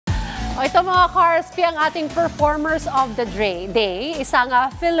O ito mga Karspi, ang ating performers of the day, isang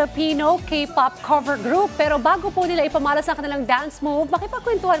Filipino K-pop cover group. Pero bago po nila ipamalas ang kanilang dance move,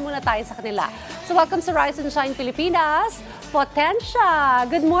 makipagkwentuhan muna tayo sa kanila. So welcome sa Rise and Shine Pilipinas, Potentia.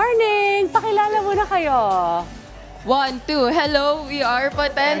 Good morning! Pakilala muna kayo. 1, 2, hello, we are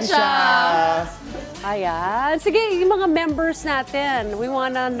Potentia! Ayan. Sige, yung mga members natin, we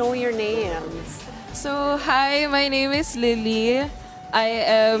wanna know your names. So, hi, my name is Lily. I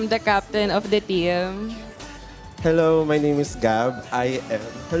am the captain of the team. Hello, my name is Gab.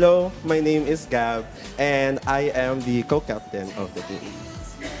 Hello, my name is Gab, and I am the co-captain of the team.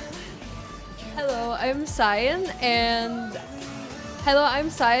 Hello, I'm Cyan, and I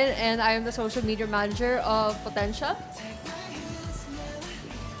am the social media manager of Potentia.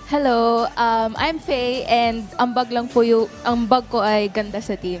 Hello, I'm Faye, and ambag ko ay ganda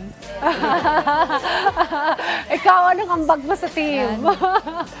sa team. Ikaw, anong ambag mo sa team?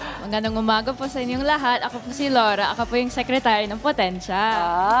 Magandang umaga po sa inyong lahat. Ako po si Laura. Ako po yung secretary ng Potentia.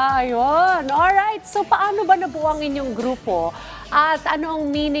 Ayun. Alright. So, paano ba nabuo ang inyong grupo? At ano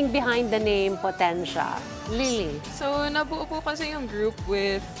ang meaning behind the name Potentia? Lily. So, nabuo po kasi yung group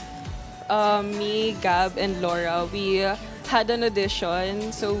with me, Gab, and Laura. We had an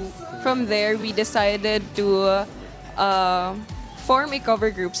audition. So, from there, we decided to form a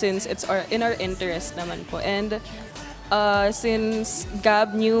cover group since it's in our interest naman po. And since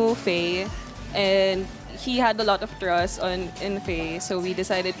Gab knew Faye and he had a lot of trust in Faye, so we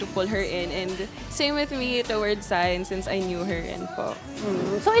decided to pull her in. And same with me towards Sign since I knew her in po.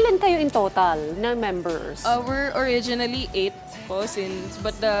 So ilan kayo in total na members? We're originally 8 po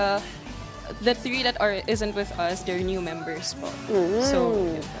but the 3 that isn't with us, they're new members po. So,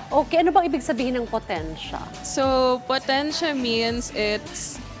 yun po. Okay, ano bang ibig sabihin ng Potentia? So, Potentia means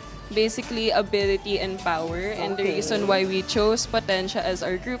it's basically ability and power. And the reason why we chose Potentia as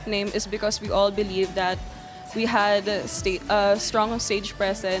our group name is because we all believe that we had strong stage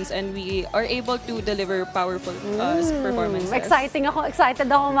presence and we are able to deliver powerful performances. Excited ako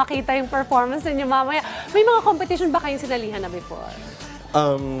makita yung performance ninyo mamaya. May mga competition ba kayong sinalihan na before?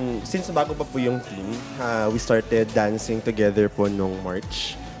 Since bago pa po yung team, we started dancing together po nung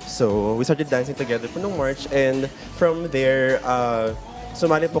March. So, we started dancing together po nung March, and from there,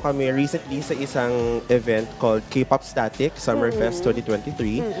 sumali po kami recently sa isang event called K-Pop Static Summer Fest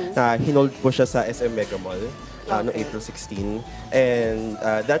 2023 na hinold po siya sa SM Mega Mall noong April 16. And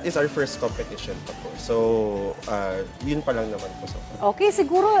that is our first competition pa po. So, yun pa lang naman po. Okay,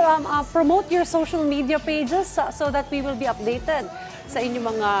 siguro promote your social media pages so that we will be updated sa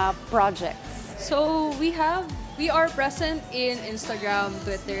inyong mga projects. So we are present in Instagram,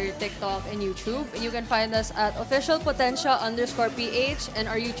 Twitter, TikTok, and YouTube. And you can find us at officialpotentia_PH,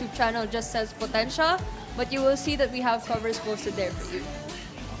 and our YouTube channel just says Potentia, but you will see that we have covers posted there for you.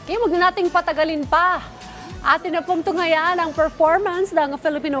 Okay, wag na nating patagalin pa. Atin na pong tungayan ang performance ng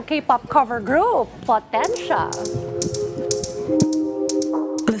Filipino K-pop cover group, Potentia.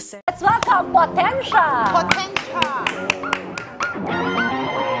 Let's welcome Potentia! Potentia!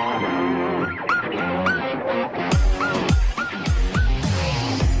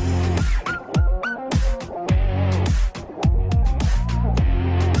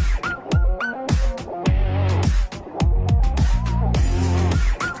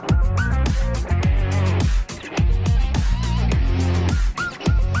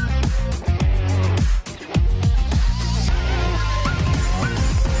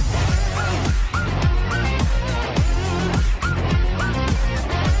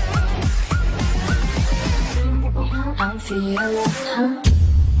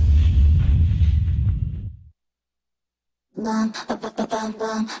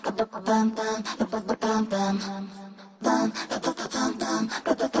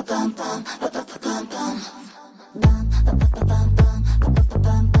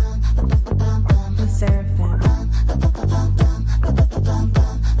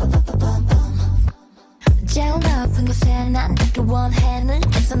 제일 높은 곳에 난 닿기 원해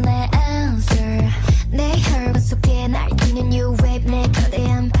눈에서 내 answer 내 혈관 속에 날뛰는 new wave 내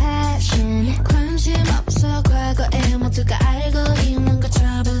거대한 passion 관심 없어 과거의 모두가 알고 있는 거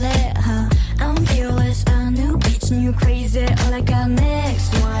trouble it I'm fearless a new bitch new crazy all I got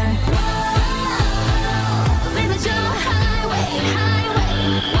next one Baby 저 highway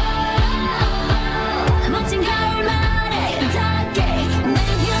highway 멋진 가을날의 닿게 내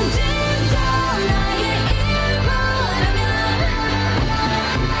견딘다 나의 일부라면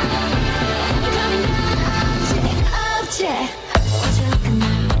가면 없지 What you looking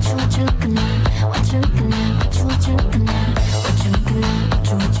at what you looking at what you looking at what you looking at what you looking at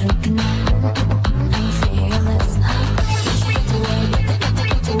what you looking at I'm fearless the way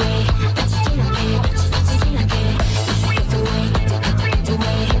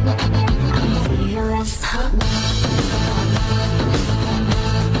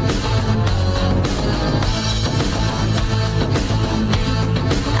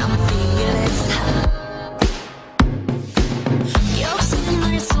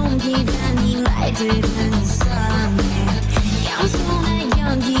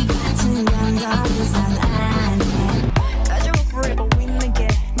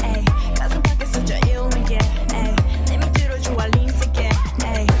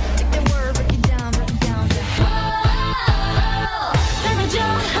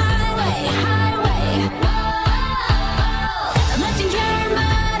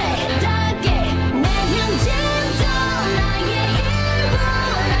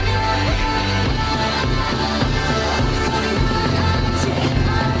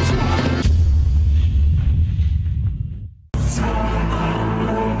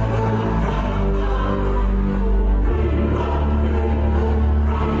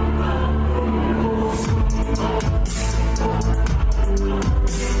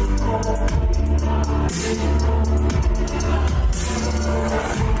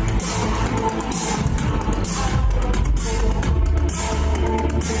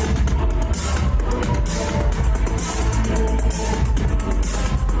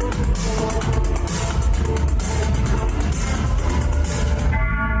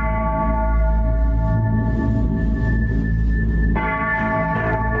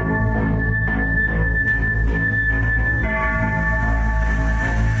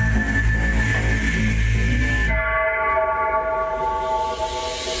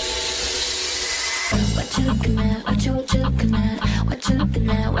What you looking at? What you looking at? What you looking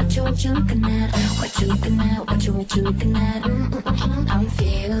at? What you looking at? What you looking at? What you looking at? I'm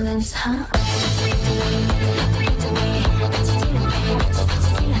feeling hot. I'm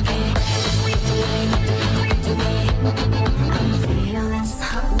feeling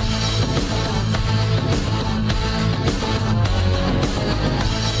hot.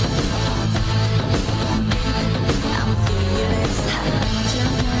 I'm feeling hot.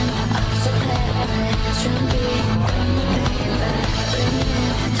 I'm so happy.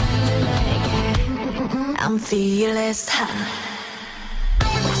 I'm feeling hot.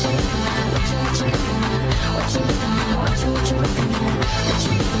 What you looking at? What you looking at? What you looking at?